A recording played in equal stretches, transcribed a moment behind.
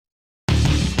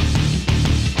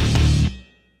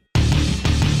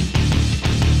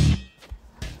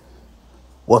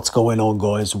What's going on,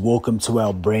 guys? Welcome to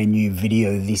our brand new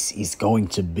video. This is going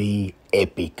to be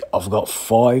epic. I've got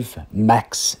 5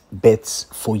 max bets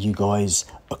for you guys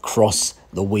across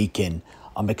the weekend.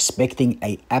 I'm expecting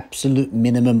an absolute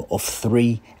minimum of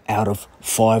 3 out of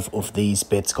 5 of these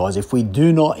bets, guys. If we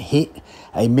do not hit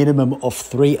a minimum of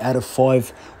 3 out of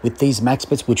 5 with these max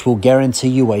bets, which will guarantee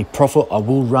you a profit, I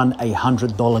will run a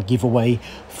 $100 giveaway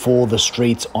for the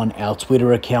streets on our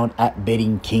Twitter account at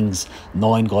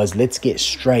BettingKings9. Guys, let's get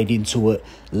straight into it.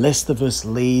 Leicester vs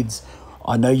Leeds.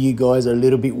 I know you guys are a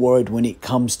little bit worried when it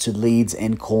comes to leads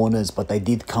and corners, but they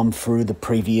did come through the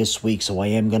previous week, so I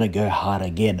am going to go hard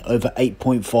again. Over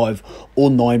 8.5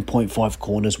 or 9.5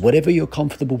 corners, whatever you're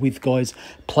comfortable with, guys,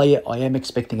 play it. I am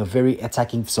expecting a very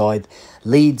attacking side.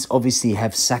 Leeds obviously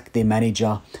have sacked their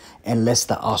manager, and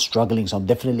Leicester are struggling, so I'm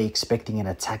definitely expecting an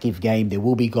attacking game. There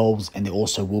will be goals, and there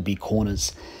also will be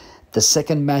corners. The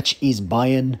second match is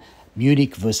Bayern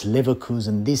Munich versus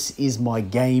Leverkusen. This is my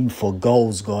game for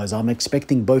goals, guys. I'm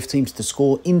expecting both teams to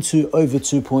score into over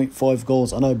 2.5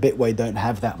 goals. I know Betway don't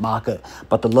have that market,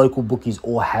 but the local bookies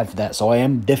all have that. So I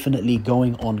am definitely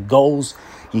going on goals.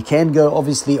 You can go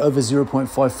obviously over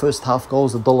 0.5 first half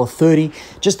goals, $1.30.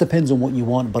 Just depends on what you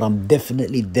want, but I'm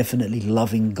definitely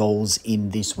loving goals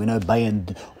in this. We know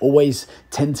Bayern always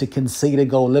tend to concede a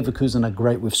goal. Leverkusen are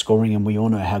great with scoring, and we all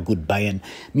know how good Bayern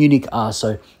Munich are.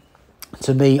 So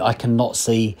to me, I cannot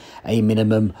see a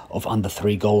minimum of under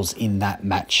 3 goals in that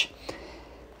match.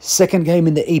 Second game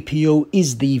in the EPL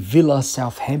is the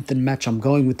Villa-Southampton match. I'm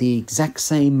going with the exact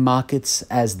same markets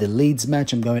as the Leeds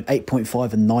match. I'm going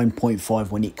 8.5 and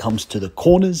 9.5 when it comes to the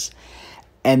corners.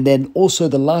 And then also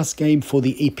the last game for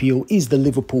the EPL is the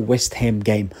Liverpool-West Ham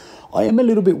game. I am a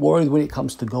little bit worried when it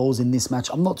comes to goals in this match.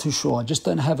 I'm not too sure. I just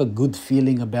don't have a good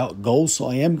feeling about goals, so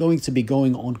I am going to be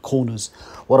going on corners.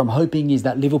 What I'm hoping is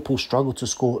that Liverpool struggle to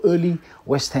score early,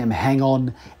 West Ham hang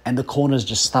on, and the corners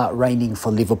just start raining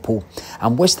for Liverpool.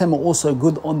 West Ham are also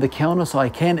good on the counter, so I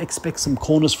can expect some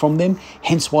corners from them,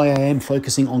 hence why I am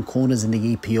focusing on corners in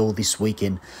the EPL this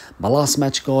weekend. My last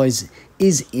match, guys,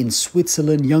 is in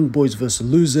Switzerland, Young Boys versus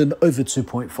Luzern, over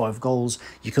 2.5 goals.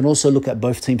 You can also look at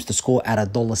both teams to score at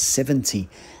 $1.70.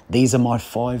 These are my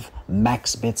 5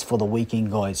 max bets for the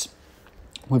weekend, guys.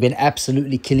 We've been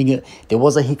absolutely killing it. There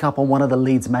was a hiccup on one of the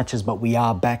Leeds matches, but we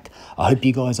are back. I hope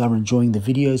you guys are enjoying the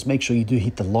videos. Make sure you do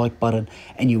hit the like button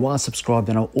and you are subscribed,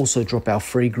 and I'll also drop our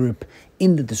free group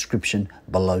in the description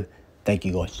below. Thank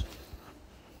you, guys.